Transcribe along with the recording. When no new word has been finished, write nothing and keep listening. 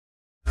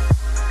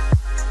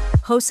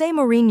Jose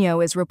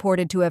Mourinho is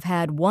reported to have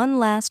had one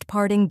last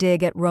parting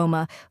dig at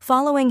Roma.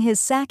 Following his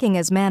sacking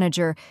as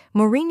manager,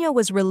 Mourinho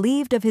was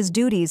relieved of his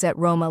duties at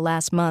Roma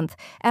last month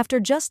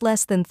after just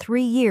less than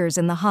 3 years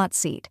in the hot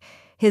seat.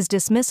 His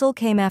dismissal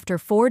came after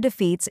 4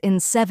 defeats in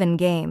 7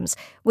 games,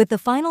 with the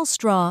final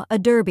straw a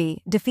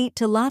derby defeat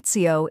to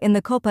Lazio in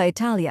the Coppa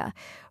Italia.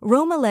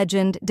 Roma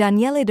legend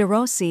Daniele De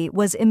Rossi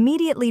was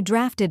immediately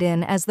drafted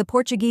in as the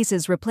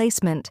Portuguese's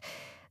replacement.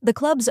 The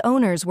club's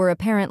owners were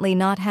apparently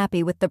not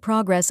happy with the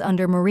progress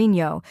under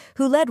Mourinho,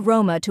 who led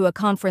Roma to a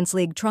Conference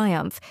League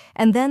triumph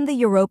and then the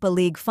Europa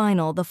League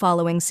final the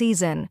following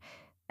season.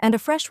 And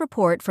a fresh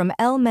report from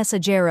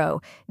Messaggero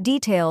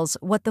details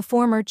what the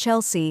former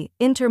Chelsea,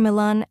 Inter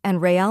Milan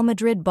and Real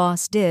Madrid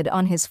boss did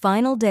on his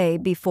final day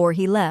before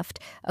he left.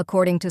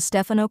 According to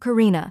Stefano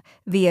Carina,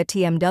 via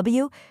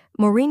TMW,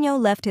 Mourinho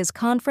left his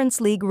Conference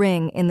League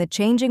ring in the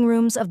changing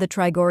rooms of the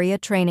Trigoria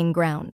training ground.